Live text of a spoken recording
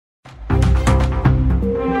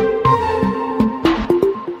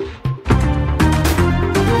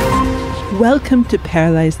Welcome to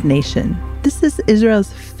Paralyzed Nation. This is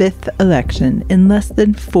Israel's 5th election in less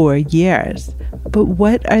than 4 years. But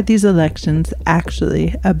what are these elections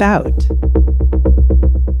actually about?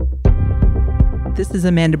 This is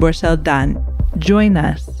Amanda Borshel-Dan. Join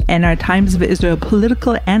us and our Times of Israel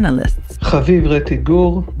political analysts. Chaviv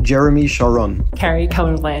Retigur, Jeremy Sharon, Carrie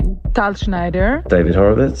Keller-Lynn, Tal Schneider, David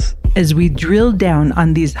Horowitz. As we drill down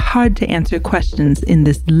on these hard-to-answer questions in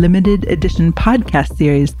this limited edition podcast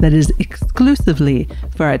series that is exclusively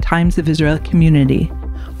for our Times of Israel community.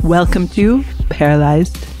 Welcome to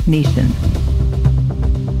Paralyzed Nation.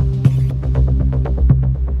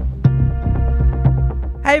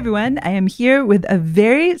 Hi everyone, I am here with a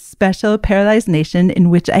very special Paralyzed Nation in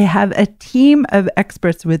which I have a team of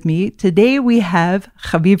experts with me. Today we have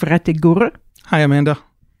Chaviv Retigur. Hi, Amanda.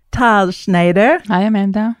 Tal Schneider. Hi,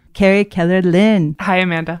 Amanda. Carrie Keller-Lynn. Hi,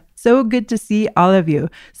 Amanda. So good to see all of you.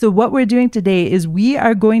 So what we're doing today is we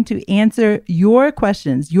are going to answer your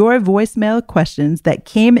questions, your voicemail questions that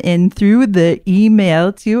came in through the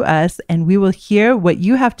email to us, and we will hear what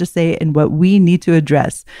you have to say and what we need to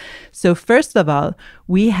address. So first of all,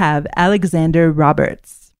 we have Alexander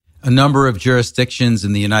Roberts. A number of jurisdictions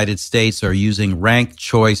in the United States are using ranked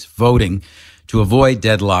choice voting to avoid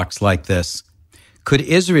deadlocks like this. Could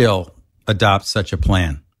Israel adopt such a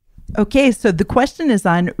plan? Okay, so the question is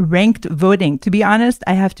on ranked voting. To be honest,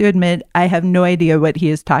 I have to admit, I have no idea what he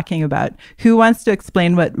is talking about. Who wants to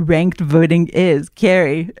explain what ranked voting is?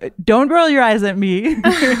 Carrie, don't roll your eyes at me.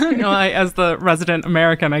 As the resident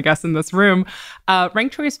American, I guess, in this room,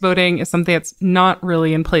 ranked choice voting is something that's not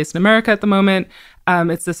really in place in America at the moment.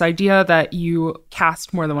 It's this idea that you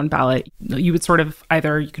cast more than one ballot. You would sort of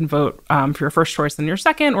either you can vote for your first choice and your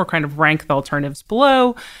second, or kind of rank the alternatives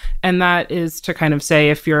below. And that is to kind of say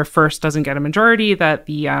if your first doesn't get a majority, that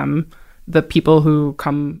the people who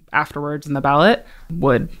come afterwards in the ballot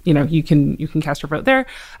would, you can cast your vote there.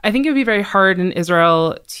 I think it would be very hard in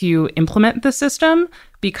Israel to implement the system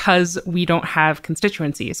because we don't have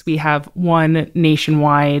constituencies. We have one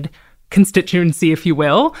nationwide constituency, if you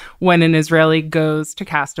will. When an Israeli goes to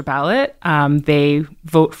cast a ballot, they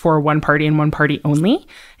vote for one party and one party only.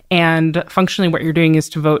 And functionally, what you're doing is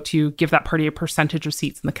to vote to give that party a percentage of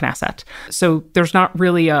seats in the Knesset. So there's not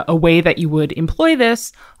really a way that you would employ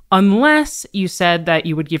this unless you said that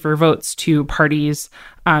you would give your votes to parties,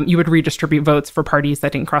 you would redistribute votes for parties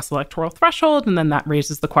that didn't cross the electoral threshold. And then that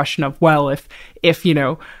raises the question of, well, if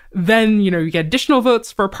then you get additional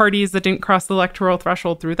votes for parties that didn't cross the electoral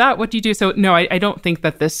threshold through that, what do you do? So no, I don't think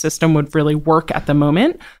that this system would really work at the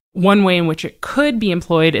moment. One way in which it could be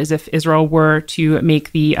employed is if Israel were to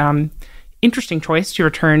make the interesting choice to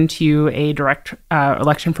return to a direct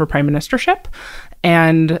election for prime ministership.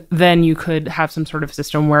 And then you could have some sort of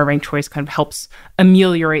system where ranked choice kind of helps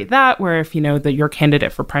ameliorate that, where if that your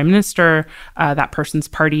candidate for prime minister, that person's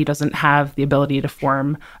party doesn't have the ability to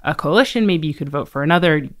form a coalition, maybe you could vote for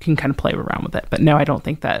another. You can kind of play around with it. But no, I don't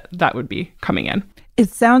think that would be coming in. It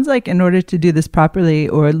sounds like in order to do this properly,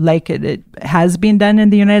 or like it has been done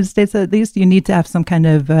in the United States at least, you need to have some kind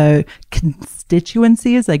of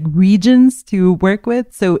constituencies, like regions to work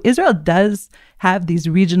with. So Israel does have these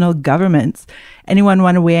regional governments. Anyone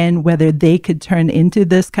want to weigh in whether they could turn into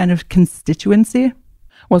this kind of constituency?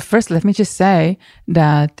 Well, first, let me just say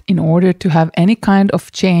that in order to have any kind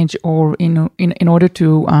of change, or in order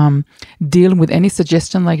to deal with any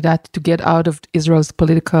suggestion like that to get out of Israel's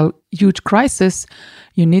political huge crisis,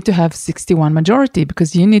 you need to have 61 majority,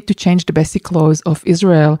 because you need to change the basic laws of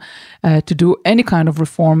Israel to do any kind of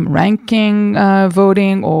reform, ranking,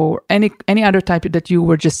 voting, or any other type that you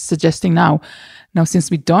were just suggesting now. Now, since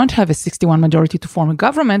we don't have a 61 majority to form a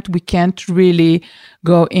government, we can't really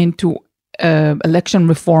go into election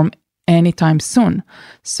reform anytime soon.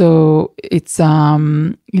 So it's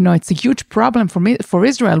it's a huge problem for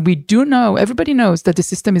Israel. We do know, everybody knows that the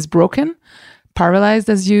system is broken, paralyzed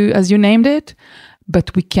as you named it,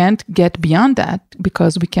 but we can't get beyond that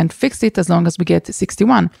because we can't fix it as long as we get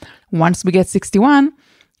 61. Once we get 61,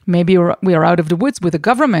 maybe we are out of the woods with the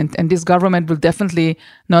government, and this government will definitely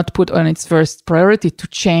not put on its first priority to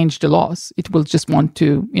change the laws. It will just want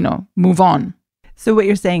to, move on. So what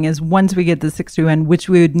you're saying is once we get to 61, which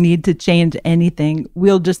we would need to change anything,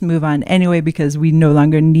 we'll just move on anyway because we no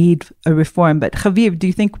longer need a reform. But Chaviv, do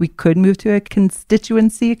you think we could move to a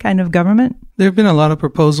constituency kind of government? There have been a lot of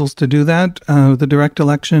proposals to do that. The direct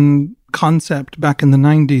election concept back in the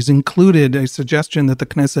 90s included a suggestion that the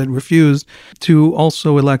Knesset refused to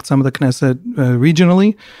also elect some of the Knesset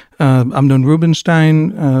regionally. Amnon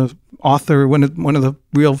Rubinstein, author, one of the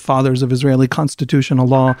real fathers of Israeli constitutional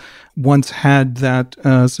law, once had that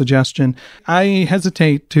suggestion. I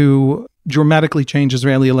hesitate to dramatically change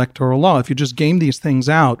Israeli electoral law. If you just game these things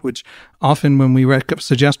out, which often when we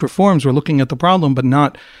suggest reforms, we're looking at the problem, but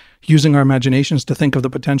not using our imaginations to think of the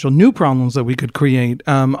potential new problems that we could create,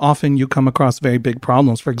 often you come across very big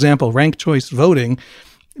problems. For example, ranked choice voting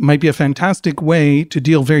might be a fantastic way to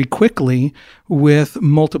deal very quickly with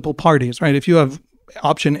multiple parties, right? If you have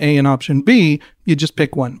option A and option B, you just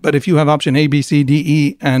pick one. But if you have option A, B, C, D,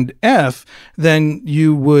 E, and F, then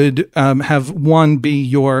you would have one be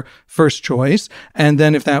your first choice. And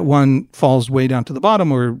then if that one falls way down to the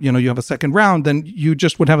bottom, or, you have a second round, then you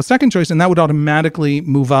just would have a second choice, and that would automatically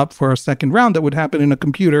move up for a second round that would happen in a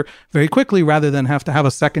computer very quickly, rather than have to have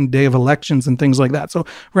a second day of elections and things like that. So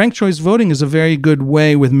ranked choice voting is a very good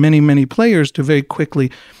way with many, many players to very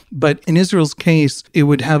quickly. But in Israel's case, it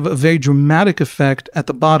would have a very dramatic effect at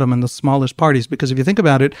the bottom and the smallest parties. Because if you think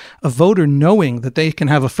about it, a voter knowing that they can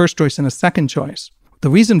have a first choice and a second choice, the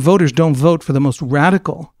reason voters don't vote for the most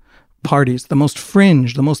radical parties, the most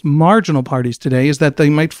fringe, the most marginal parties today, is that they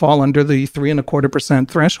might fall under the 3.25%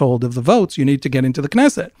 threshold of the votes you need to get into the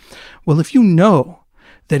Knesset. Well, if you know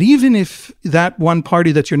that even if that one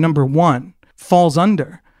party that's your number one falls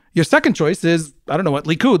under, your second choice is, I don't know what,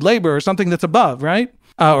 Likud, Labor, or something that's above, right?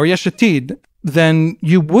 Or Yesh Atid, then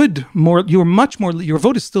your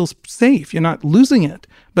vote is still safe. You're not losing it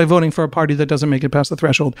by voting for a party that doesn't make it past the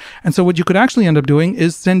threshold. And so what you could actually end up doing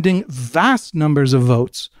is sending vast numbers of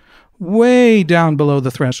votes way down below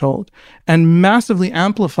the threshold and massively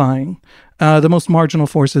amplifying the most marginal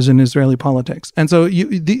forces in Israeli politics. And so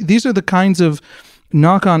these are the kinds of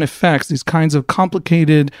knock-on effects, these kinds of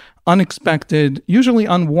complicated, unexpected, usually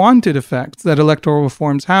unwanted effects that electoral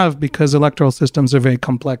reforms have, because electoral systems are very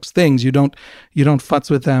complex things. You don't futz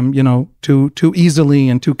with them, too easily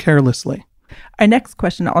and too carelessly. Our next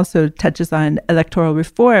question also touches on electoral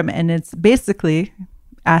reform, and it's basically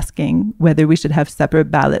asking whether we should have separate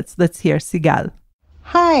ballots. Let's hear Sigal.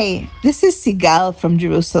 Hi, this is Sigal from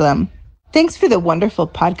Jerusalem. Thanks for the wonderful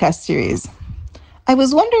podcast series. I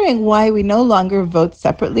was wondering why we no longer vote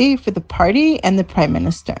separately for the party and the prime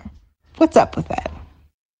minister. What's up with that?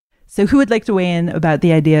 So who would like to weigh in about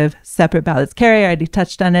the idea of separate ballots? Carrie already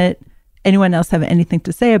touched on it. Anyone else have anything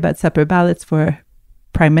to say about separate ballots for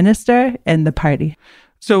prime minister and the party?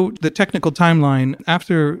 So the technical timeline,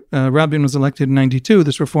 after Rabin was elected in 92,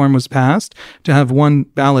 this reform was passed to have one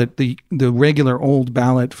ballot, the regular old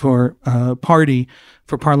ballot for party,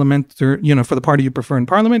 for parliament, or, for the party you prefer in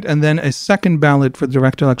parliament, and then a second ballot for the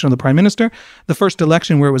direct election of the prime minister. The first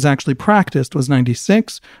election where it was actually practiced was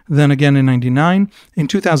 96, then again in 99. In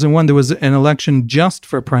 2001, there was an election just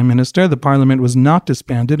for prime minister. The parliament was not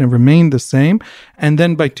disbanded and remained the same. And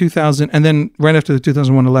then by 2000, and then right after the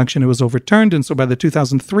 2001 election, it was overturned. And so by the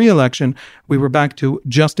 2003 election, we were back to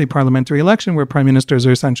just a parliamentary election where prime ministers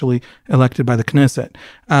are essentially elected by the Knesset.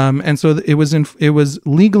 And so it was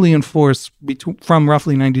legally enforced from roughly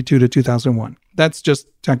 92 to 2001. That's just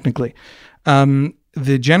technically.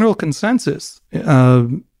 The general consensus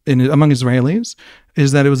among Israelis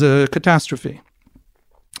is that it was a catastrophe.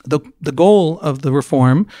 The goal of the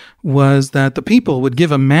reform was that the people would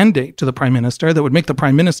give a mandate to the prime minister that would make the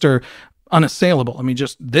prime minister unassailable. I mean,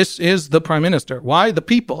 just, this is the prime minister. Why? The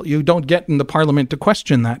people. You don't get in the parliament to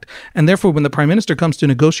question that. And therefore, when the prime minister comes to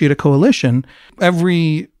negotiate a coalition,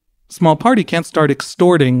 every small party can't start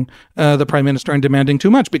extorting the prime minister and demanding too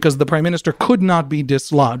much, because the prime minister could not be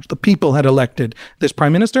dislodged. The people had elected this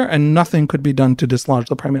prime minister, and nothing could be done to dislodge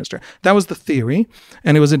the prime minister. That was the theory,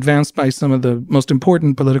 and it was advanced by some of the most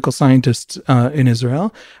important political scientists in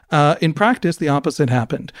Israel. In practice, the opposite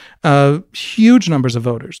happened. Huge numbers of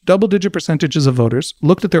voters, double-digit percentages of voters,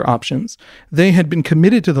 looked at their options. They had been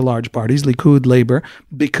committed to the large parties, Likud, Labor,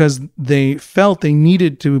 because they felt they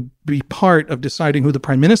needed to be part of deciding who the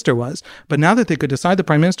prime minister was. But now that they could decide the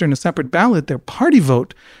prime minister in a separate ballot, their party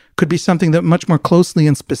vote could be something that much more closely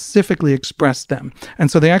and specifically expressed them.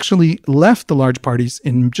 And so they actually left the large parties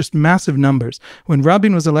in just massive numbers. When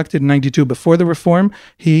Rabin was elected in 92, before the reform,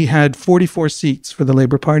 he had 44 seats for the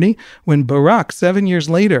Labor Party. When Barak, 7 years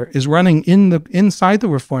later, is running inside the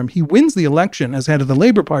reform, he wins the election as head of the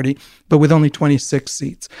Labor Party, but with only 26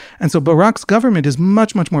 seats. And so Barak's government is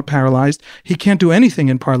much, much more paralyzed. He can't do anything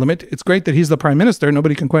in parliament. It's great that he's the prime minister.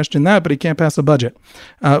 Nobody can question that, but he can't pass a budget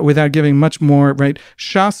without giving much more, right?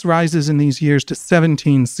 Shas rises in these years to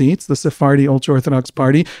 17 seats, the Sephardi ultra-Orthodox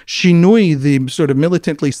party. Shinui, the sort of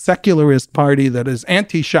militantly secularist party that is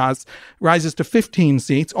anti-Shas, rises to 15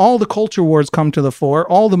 seats. All the culture wars come to the fore.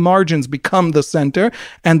 All the margins become the center,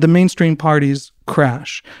 and the mainstream parties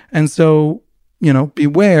crash. And so,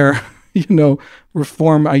 beware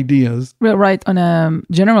reform ideas. Well, right. On a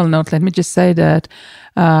general note, let me just say that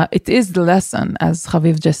it is the lesson, as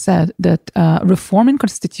Chaviv just said, that reforming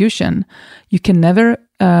constitution, you can never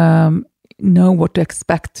know what to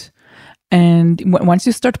expect. And once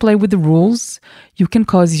you start playing with the rules, you can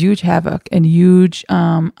cause huge havoc and huge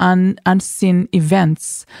unseen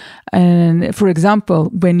events. And for example,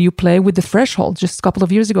 when you play with the threshold, just a couple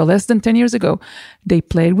of years ago, less than 10 years ago, they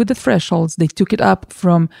played with the thresholds. They took it up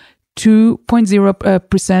from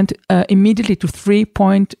 2.0% immediately to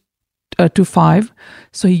 3.25.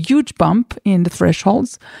 So a huge bump in the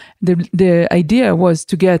thresholds. The idea was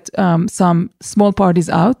to get some small parties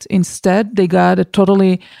out. Instead, they got a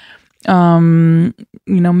totally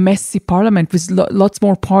messy parliament with lots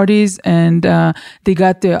more parties, and they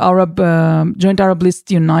got the joint Arab list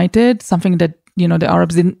united, something that the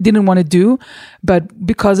Arabs didn't want to do, but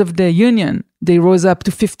because of the union, they rose up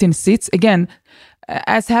to 15 seats. Again,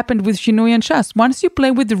 as happened with Shinui and Shas, once you play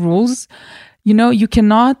with the rules, you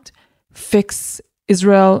cannot fix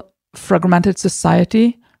Israel fragmented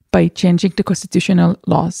society by changing the constitutional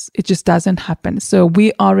laws. It just doesn't happen. So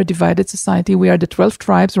we are a divided society. We are the 12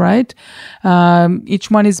 tribes, right?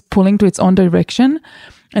 Each one is pulling to its own direction.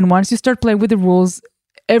 And once you start playing with the rules,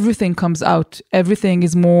 everything comes out. Everything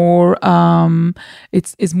is more,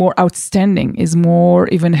 it's more outstanding, is more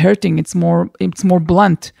even hurting. It's more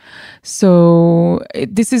blunt. So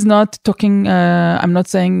this is not talking, I'm not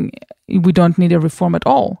saying we don't need a reform at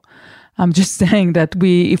all. I'm just saying that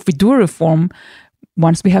if we do a reform,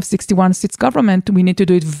 once we have 61 seats government, we need to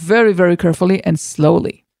do it very, very carefully and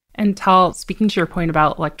slowly. And Tal, speaking to your point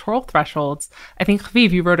about electoral thresholds, I think,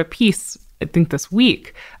 Chaviv, you wrote a piece, I think this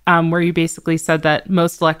week, where you basically said that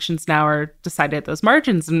most elections now are decided at those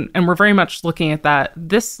margins. And we're very much looking at that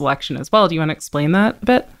this election as well. Do you want to explain that a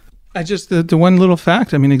bit? The one little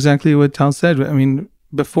fact, exactly what Tal said. In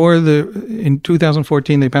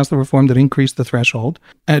 2014, they passed the reform that increased the threshold.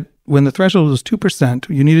 When the threshold was 2%,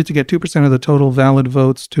 you needed to get 2% of the total valid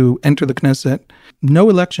votes to enter the Knesset. No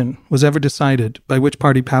election was ever decided by which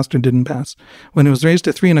party passed or didn't pass. When it was raised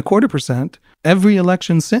to 3.25%, every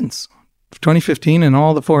election since 2015 and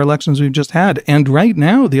all the 4 elections we've just had. And right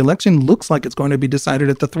now, the election looks like it's going to be decided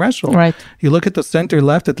at the threshold. Right. You look at the center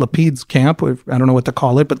left at Lapid's camp, or I don't know what to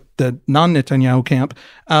call it, but the non-Netanyahu camp.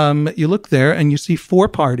 You look there and you see 4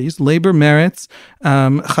 parties, Labor, Meretz,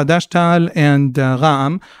 Chadash Tal, and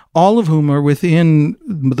Ra'am, all of whom are within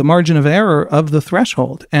the margin of error of the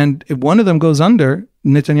threshold. And if one of them goes under,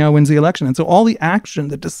 Netanyahu wins the election. And so all the action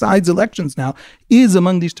that decides elections now is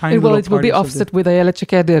among these tiny little parties. It will be offset with Ayelet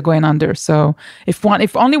Shaked going under. So if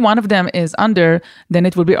only one of them is under, then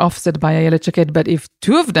it will be offset by Ayelet Shaked. But if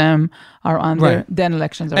 2 of them are under, then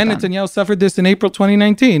elections are done. And Netanyahu suffered this in April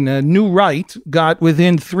 2019. New Right got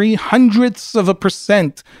within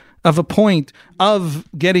 0.03% of a point of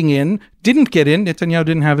getting in, didn't get in. Netanyahu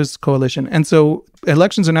didn't have his coalition. And so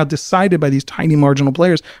elections are now decided by these tiny marginal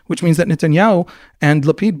players, which means that Netanyahu and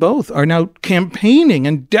Lapid both are now campaigning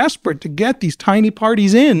and desperate to get these tiny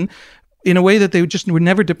parties in a way that they just were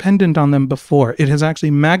never dependent on them before. It has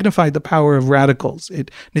actually magnified the power of radicals.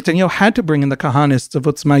 Netanyahu had to bring in the Kahanists of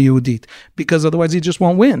Otzma Yehudit because otherwise he just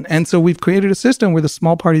won't win. And so we've created a system where the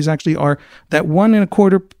small parties actually are that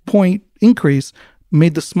 1.25 point increase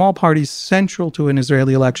made the small parties central to an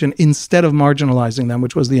Israeli election instead of marginalizing them,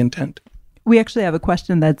 which was the intent. We actually have a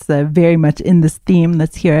question that's very much in this theme.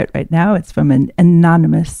 Let's hear it right now. It's from an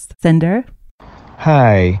anonymous sender.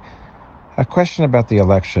 Hi. A question about the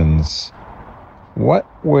elections. What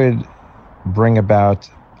would bring about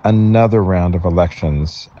another round of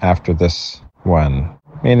elections after this one?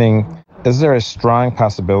 Meaning, is there a strong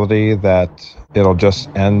possibility that it'll just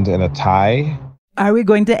end in a tie? Are we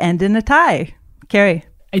going to end in a tie? Carrie?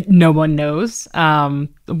 No one knows.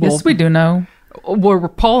 Yes, we do know. We're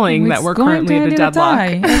polling that we're currently at a deadlock.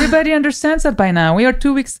 Everybody understands that by now. We are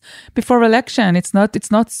 2 weeks before election. It's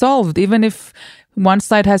not solved. Even if one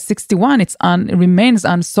side has 61, it remains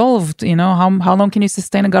unsolved. How long can you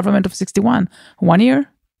sustain a government of 61? 1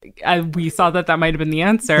 year? We saw that might have been the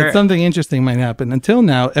answer. But something interesting might happen. Until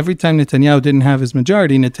now, every time Netanyahu didn't have his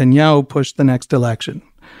majority, Netanyahu pushed the next election.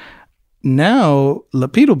 Now,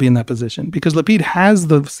 Lapid will be in that position because Lapid has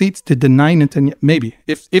the seats to deny Netanyahu. Maybe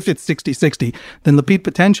if it's 60-60, then Lapid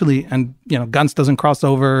potentially, and Gantz doesn't cross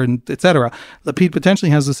over, and etc. Lapid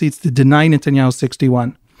potentially has the seats to deny Netanyahu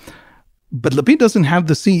 61. But Lapid doesn't have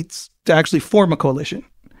the seats to actually form a coalition,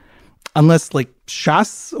 unless like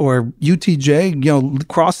Shas or UTJ,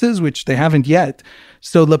 crosses, which they haven't yet.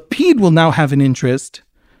 So Lapid will now have an interest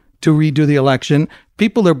to redo the election.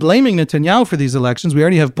 People are blaming Netanyahu for these elections. We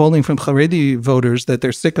already have polling from Haredi voters that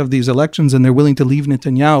they're sick of these elections and they're willing to leave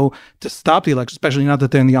Netanyahu to stop the election, especially now that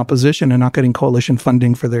they're in the opposition and not getting coalition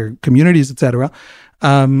funding for their communities, etc.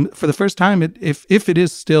 For the first time, if it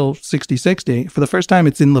is still 60-60, for the first time,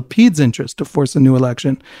 it's in Lapid's interest to force a new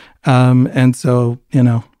election. And so,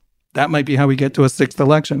 that might be how we get to a sixth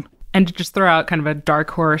election. And to just throw out kind of a dark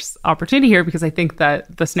horse opportunity here, because I think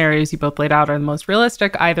that the scenarios you both laid out are the most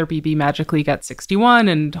realistic. Either Bibi magically gets 61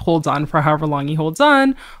 and holds on for however long he holds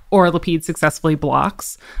on, or Lapid successfully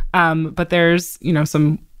blocks. But there's,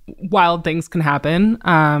 some wild things can happen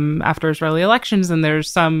after Israeli elections, and there's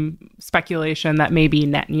some speculation that maybe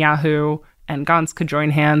Netanyahu and Gantz could join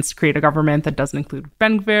hands to create a government that doesn't include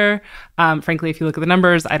Ben-Gvir. Frankly, if you look at the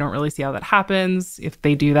numbers, I don't really see how that happens. If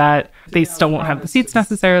they do that, they still won't have the seats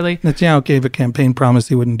necessarily. Netanyahu gave a campaign promise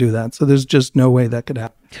he wouldn't do that, so there's just no way that could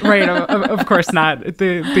happen. Right, of course not.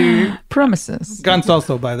 The promises. Gantz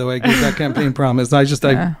also, by the way, gave that campaign promise.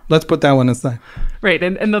 Let's put that one aside. Right,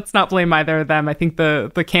 and let's not blame either of them. I think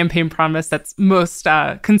the campaign promise that's most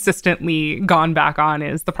consistently gone back on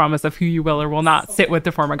is the promise of who you will or will not sit with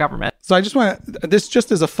to form a government. So I just this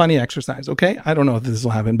just is a funny exercise, okay? I don't know if this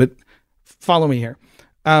will happen, but follow me here.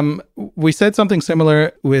 We said something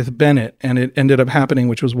similar with Bennett, and it ended up happening,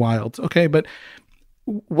 which was wild, okay? But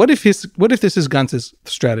what if this is Gantz's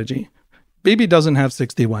strategy? Bibi doesn't have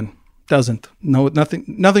 61. Doesn't. No,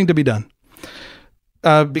 nothing to be done.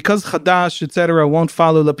 Because Hadash, etc., won't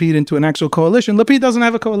follow Lapid into an actual coalition, Lapid doesn't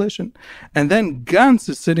have a coalition. And then Gantz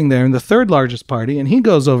is sitting there in the third largest party, and he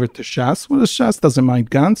goes over to Shas. Well, Shas doesn't mind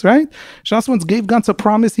Gantz, right? Shas once gave Gantz a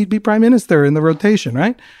promise he'd be prime minister in the rotation,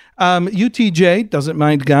 right? UTJ doesn't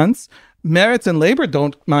mind Gantz. Meretz and Labor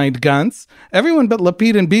don't mind Gantz. Everyone but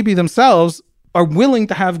Lapid and Bibi themselves are willing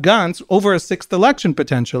to have Gantz over a sixth election,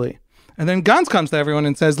 potentially. And then Gantz comes to everyone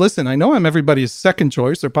and says, listen, I know I'm everybody's second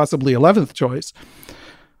choice or possibly 11th choice,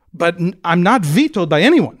 but I'm not vetoed by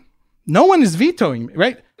anyone. No one is vetoing me,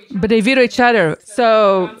 right? But they veto each other.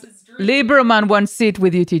 So Lieberman wants sit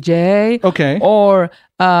with UTJ. Okay. Or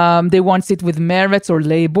they want sit with Meretz or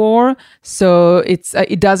Labor. So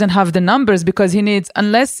it doesn't have the numbers because he needs,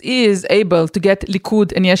 unless he is able to get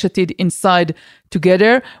Likud and Yesh Atid inside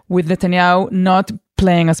together with Netanyahu not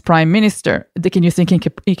playing as prime minister. Can you think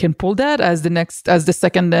he can pull that as the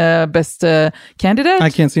second best candidate? I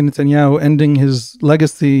can't see Netanyahu ending his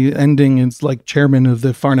legacy, ending as like chairman of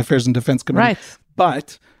the Foreign Affairs and Defense Committee.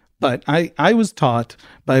 Right. But I was taught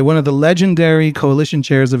by one of the legendary coalition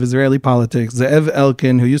chairs of Israeli politics, Ze'ev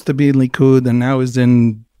Elkin, who used to be in Likud and now is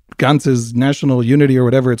in Gantz's National Unity or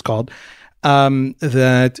whatever it's called, and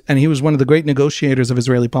he was one of the great negotiators of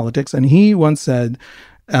Israeli politics. And he once said,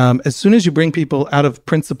 as soon as you bring people out of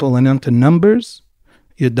principle and onto numbers,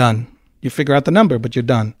 you're done. You figure out the number, but you're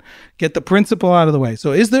done. Get the principle out of the way.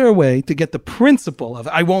 So is there a way to get the principle of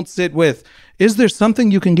I won't sit with? Is there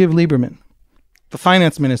something you can give Lieberman, the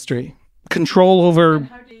finance ministry, control over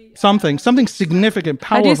something significant,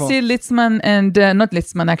 powerful? How do you see Litzman and, not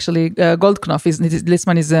Litzman actually, Goldknopf,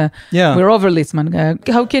 Litzman is, we're over Litzman.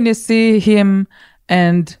 How can you see him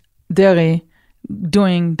and Deri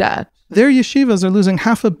doing that? Their yeshivas are losing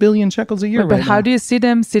 500 million shekels a year But how do you see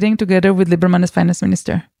them sitting together with Lieberman as finance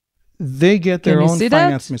minister? They get their own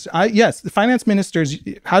finance minister. Yes, the finance ministers,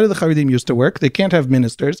 how do the Haredim used to work? They can't have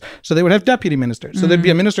ministers, so they would have deputy ministers. So there'd be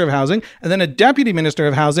a minister of housing, and then a deputy minister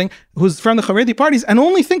of housing who's from the Haredi parties and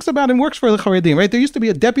only thinks about and works for the Haredim, right? There used to be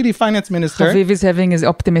a deputy finance minister. Haviv is having his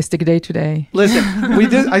optimistic day today. Listen,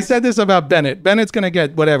 I said this about Bennett. Bennett's going to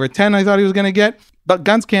get whatever, 10 I thought he was going to get, but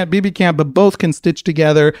Gantz can't, Bibi can't, but both can stitch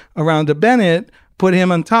together around a Bennett, put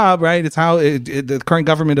him on top, right? It's how the current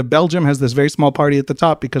government of Belgium has this very small party at the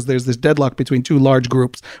top because there's this deadlock between two large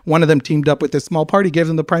groups. One of them teamed up with this small party, gave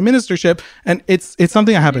them the prime ministership, and it's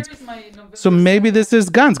something that happens. So maybe this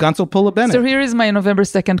is Gantz. Gantz will pull a Bennett. So here is my November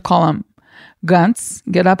 2nd column. Gantz,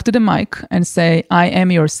 get up to the mic and say, I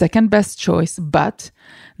am your second best choice, but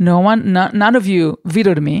none of you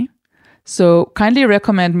vetoed me. So kindly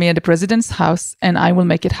recommend me at the president's house and I will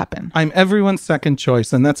make it happen. I'm everyone's second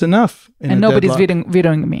choice, and that's enough. And nobody's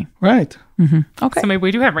vetoing me. Right. Mm-hmm. Okay. So maybe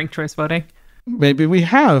we do have ranked choice voting. Maybe we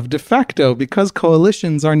have, de facto, because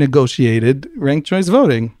coalitions are negotiated, ranked choice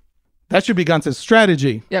voting. That should be Gantz's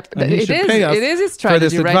strategy. Yep, it is his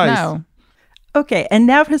strategy right now. Okay, and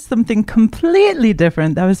now for something completely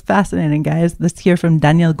different. That was fascinating, guys. Let's hear from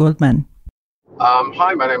Daniel Goldman.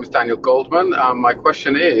 Hi, my name is Daniel Goldman. My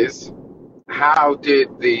question is, how did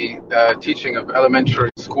the teaching of elementary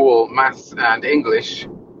school maths and English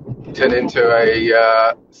turn into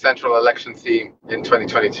a central election theme in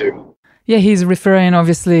 2022? Yeah, he's referring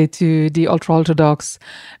obviously to the ultra-Orthodox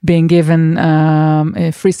being given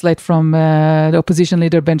a free slate from the opposition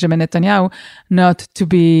leader Benjamin Netanyahu not to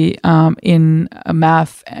be in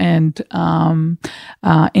math and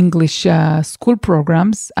English school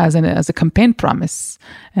programs as a campaign promise.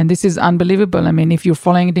 And this is unbelievable. I mean, if you're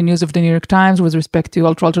following the news of the New York Times with respect to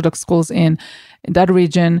ultra-Orthodox schools in that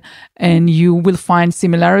region, and you will find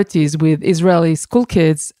similarities with Israeli school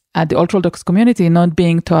kids at the ultra-Orthodox community not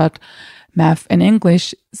being taught math and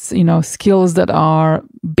English, skills that are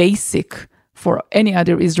basic for any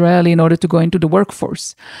other Israeli in order to go into the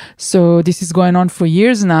workforce. So this is going on for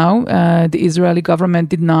years now. The Israeli government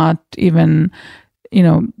did not even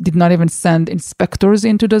send inspectors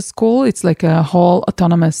into the school. It's like a whole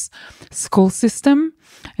autonomous school system.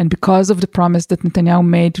 And because of the promise that Netanyahu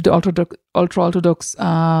made to the ultra-Orthodox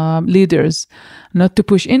leaders not to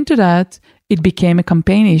push into that, it became a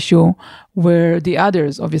campaign issue where the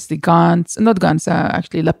others, obviously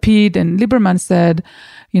actually Lapid and Lieberman said,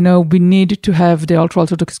 we need to have the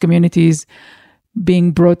ultra-Orthodox communities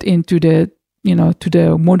being brought into to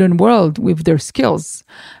the modern world with their skills.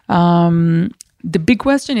 The big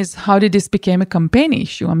question is, how did this become a campaign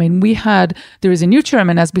issue? I mean, there is a new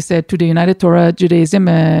chairman, as we said, to the United Torah Judaism,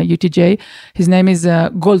 UTJ. His name is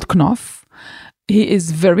Goldknopf. He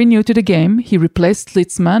is very new to the game. He replaced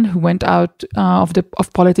Litzman, who went out of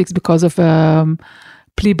politics because of a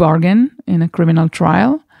plea bargain in a criminal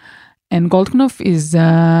trial. And Goldknopf is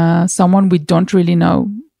someone we don't really know.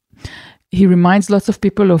 He reminds lots of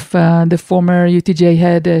people of the former UTJ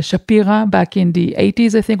head Shapira back in the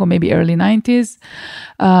 80s, I think, or maybe early 90s.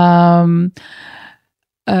 A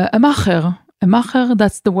macher,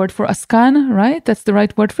 that's the word for askan, right? That's the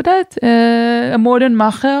right word for that. A modern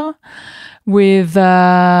macher with,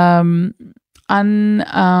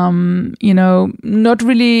 not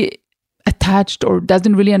really attached or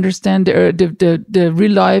doesn't really understand the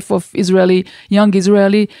real life of young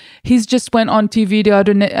Israeli. He's just went on TV the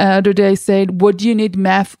other day, said, "What do you need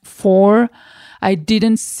math for? I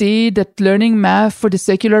didn't see that learning math for the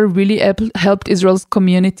secular really helped Israel's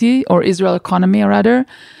community or Israel economy, rather."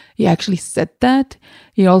 He actually said that.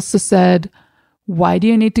 He also said, why do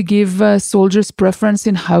you need to give soldiers preference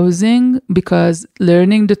in housing? Because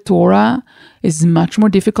learning the Torah is much more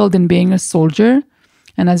difficult than being a soldier.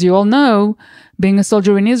 And as you all know, being a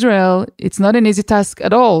soldier in Israel, it's not an easy task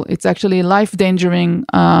at all. It's actually a life-endangering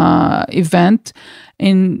event.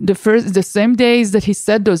 In the same days that he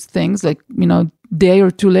said those things, day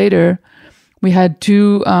or two later, we had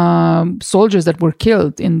two soldiers that were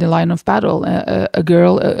killed in the line of battle. A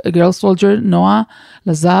girl soldier, Noah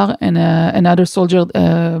Lazar, and another soldier,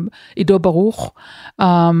 Ido Baruch.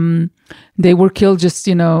 They were killed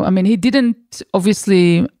he didn't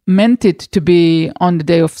obviously meant it to be on the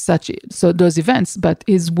day of those events, but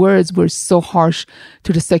his words were so harsh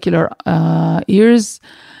to the secular ears.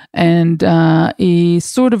 And he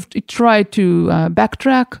tried to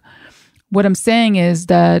backtrack. What I'm saying is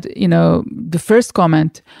that, the first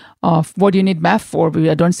comment of what do you need math for?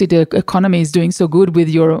 I don't see the economy is doing so good with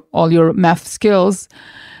all your math skills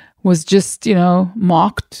was just,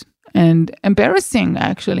 mocked and embarrassing,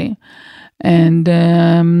 actually. And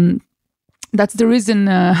that's the reason,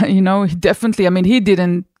 definitely, he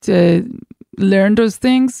didn't learn those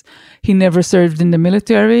things. He never served in the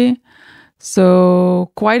military.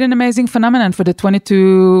 So quite an amazing phenomenon for the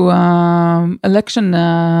 22 election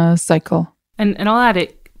cycle. And I'll add,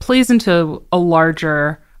 it plays into a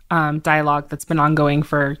larger dialogue that's been ongoing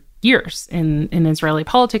for years in Israeli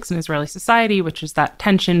politics and Israeli society, which is that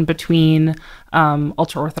tension between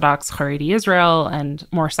ultra-Orthodox Haredi Israel and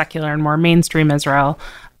more secular and more mainstream Israel.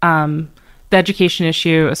 The education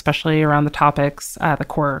issue, especially around the topics, the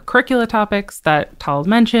core curricula topics that Tal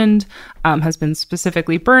mentioned, has been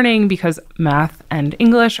specifically burning because math and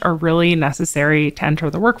English are really necessary to enter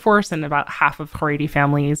the workforce, and about half of Haredi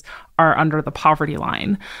families are under the poverty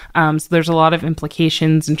line. So there's a lot of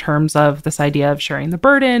implications in terms of this idea of sharing the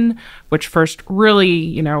burden, which first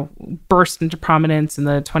really, burst into prominence in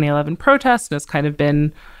the 2011 protests and has kind of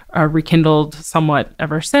been rekindled somewhat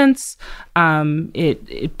ever since.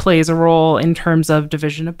 It plays a role in terms of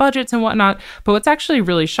division of budgets and whatnot. But what's actually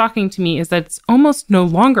really shocking to me is that it's almost no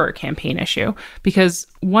longer a campaign issue, because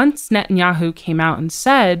once Netanyahu came out and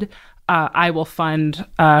said, I will fund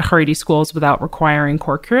Haredi schools without requiring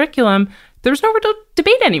core curriculum, there's no real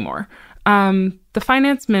debate anymore. The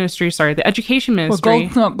education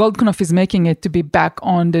ministry. Well, Goldknopf is making it to be back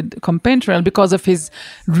on the campaign trail because of his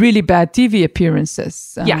really bad TV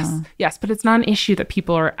appearances. Yes, but it's not an issue that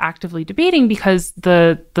people are actively debating because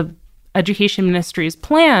the education ministry's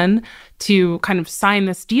plan to kind of sign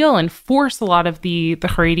this deal and force a lot of the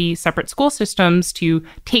Haredi separate school systems to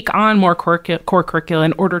take on more core curricula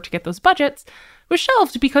in order to get those budgets was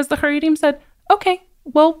shelved because the Haredim said, okay,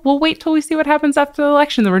 well, we'll wait till we see what happens after the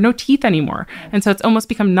election. There were no teeth anymore. And so it's almost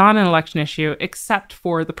become not an election issue, except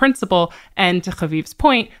for the principle. And to Chaviv's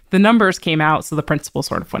point, the numbers came out, so the principle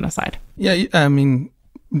sort of went aside. Yeah, I mean,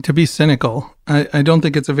 to be cynical, I don't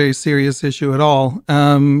think it's a very serious issue at all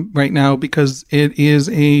right now, because it is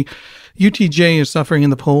UTJ is suffering in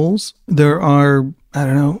the polls. There are,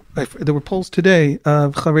 there were polls today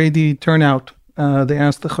of Haredi turnout. They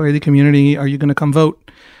asked the Haredi community, are you going to come vote?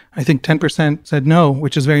 I think 10% said no,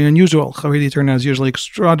 which is very unusual. Haredi turnout is usually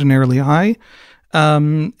extraordinarily high.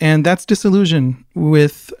 And that's disillusion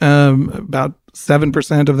with about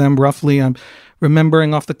 7% of them, roughly, I'm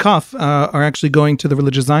remembering off the cuff, are actually going to the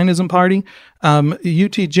religious Zionism party.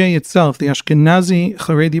 UTJ itself, the Ashkenazi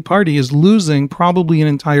Haredi party, is losing probably an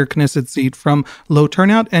entire Knesset seat from low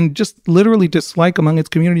turnout and just literally dislike among its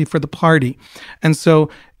community for the party. And so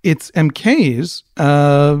its MKs,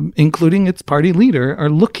 including its party leader, are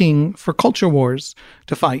looking for culture wars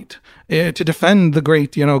to fight, to defend the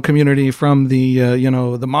great, community from the,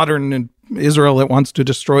 the modern Israel that wants to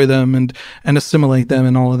destroy them and assimilate them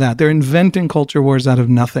and all of that. They're inventing culture wars out of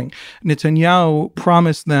nothing. Netanyahu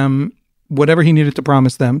promised them whatever he needed to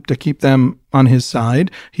promise them to keep them on his side.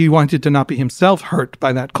 He wanted to not be himself hurt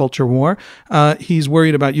by that culture war. He's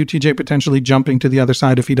worried about UTJ potentially jumping to the other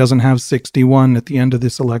side if he doesn't have 61 at the end of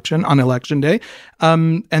this election, on election day.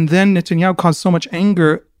 And then Netanyahu caused so much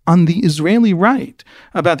anger on the Israeli right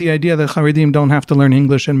about the idea that Haredim don't have to learn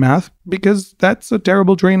English and math, because that's a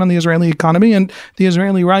terrible drain on the Israeli economy. And the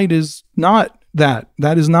Israeli right is not that.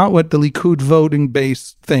 That is not what the Likud voting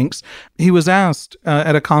base thinks. He was asked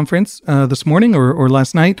at a conference this morning or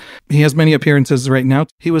last night. He has many appearances right now.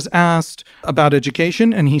 He was asked about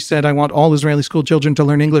education, and he said, I want all Israeli school children to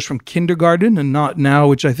learn English from kindergarten and not now,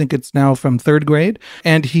 which I think it's now from third grade.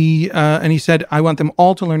 And he said, I want them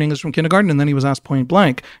all to learn English from kindergarten. And then he was asked point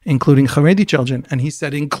blank, including Haredi children. And he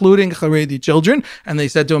said, including Haredi children. And they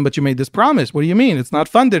said to him, but you made this promise. What do you mean? It's not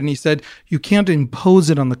funded. And he said, you can't impose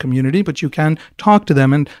it on the community, but you can talk to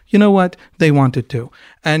them. And you know what? They wanted to.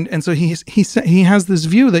 And so he has this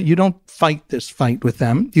view that you don't fight this fight with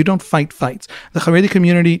them. You don't fight fights. The Haredi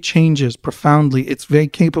community changes profoundly. It's very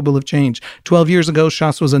capable of change. 12 years ago,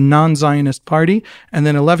 Shas was a non-Zionist party. And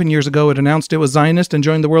then 11 years ago, it announced it was Zionist and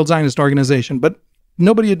joined the World Zionist Organization. But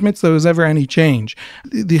nobody admits there was ever any change.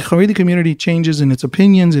 The Haredi community changes in its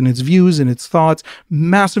opinions, in its views, in its thoughts.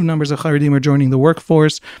 Massive numbers of Haredim are joining the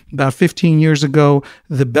workforce. About 15 years ago,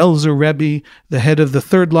 the Belzer Rebbe, the head of the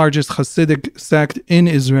third largest Hasidic sect in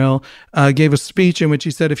Israel, gave a speech in which he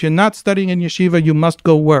said, if you're not studying in yeshiva, you must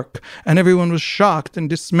go work. And everyone was shocked and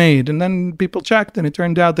dismayed. And then people checked, and it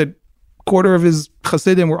turned out that quarter of his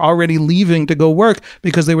Hasidim were already leaving to go work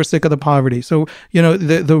because they were sick of the poverty. So,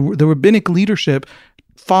 the rabbinic leadership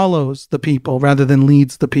follows the people rather than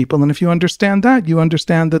leads the people. And if you understand that, you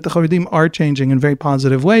understand that the Haredim are changing in very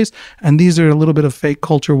positive ways. And these are a little bit of fake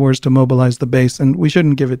culture wars to mobilize the base. And we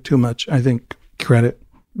shouldn't give it too much, I think, credit.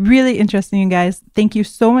 Really interesting, you guys. Thank you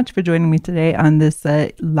so much for joining me today on this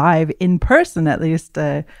live, in person at least,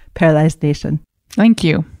 Paralyzed Nation. Thank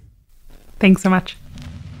you. Thanks so much.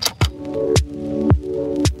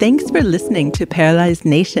 Thanks for listening to Paralyzed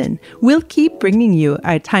Nation. We'll keep bringing you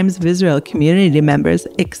our Times of Israel community members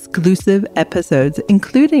exclusive episodes,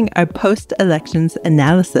 including our post-elections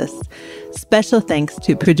analysis. Special thanks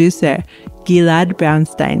to producer Gilad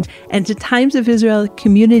Brownstein and to Times of Israel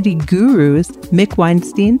community gurus Mick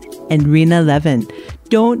Weinstein and Rena Levin.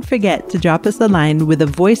 Don't forget to drop us a line with a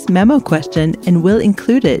voice memo question, and we'll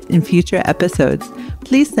include it in future episodes.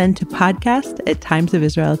 Please send to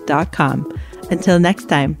podcast@timesofisrael.com. Until next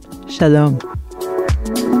time, shalom.